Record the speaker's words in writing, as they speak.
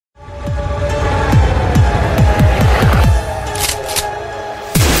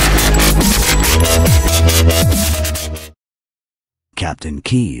Captain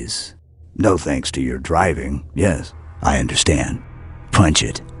Keys. No thanks to your driving. Yes, I understand. Punch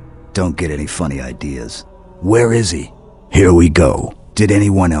it. Don't get any funny ideas. Where is he? Here we go. Did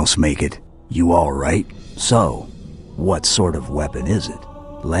anyone else make it? You all right? So, what sort of weapon is it?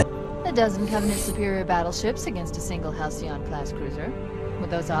 A dozen Covenant superior battleships against a single Halcyon-class cruiser. With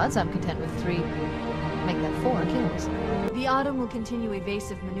those odds, I'm content with 3, make that 4 kills. The Autumn will continue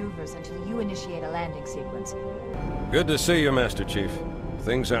evasive maneuvers until you initiate a landing sequence. Good to see you, Master Chief.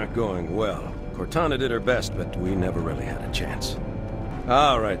 Things aren't going well. Cortana did her best, but we never really had a chance.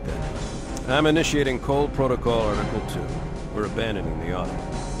 All right then. I'm initiating Cold Protocol Article 2. We're abandoning the Autumn.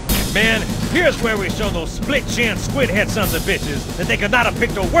 Man, here's where we show those split-chin, squid-head sons of bitches that they could not have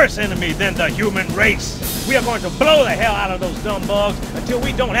picked a worse enemy than the human race. We are going to blow the hell out of those dumb bugs until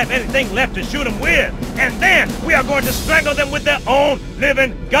we don't have anything left to shoot them with. And then we are going to strangle them with their own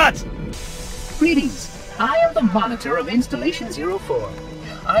living guts. Greetings. I am the monitor of Installation 04.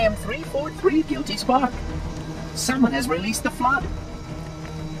 I am 343 Guilty Spark. Someone has released the flood.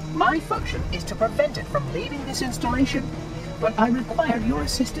 My function is to prevent it from leaving this installation, but I require your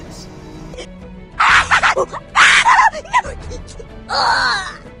assistance. I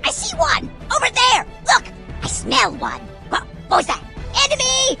see one! Over there! Look! I smell one! What was that?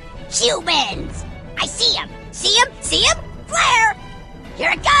 Enemy! Humans! I see him! See him? See him? Flare!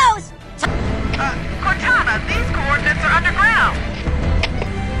 Here it goes! Cortana, these coordinates are underground!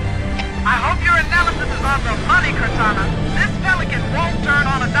 I hope your analysis is on the money, Cortana. This pelican won't turn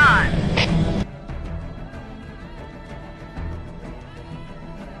on a dime.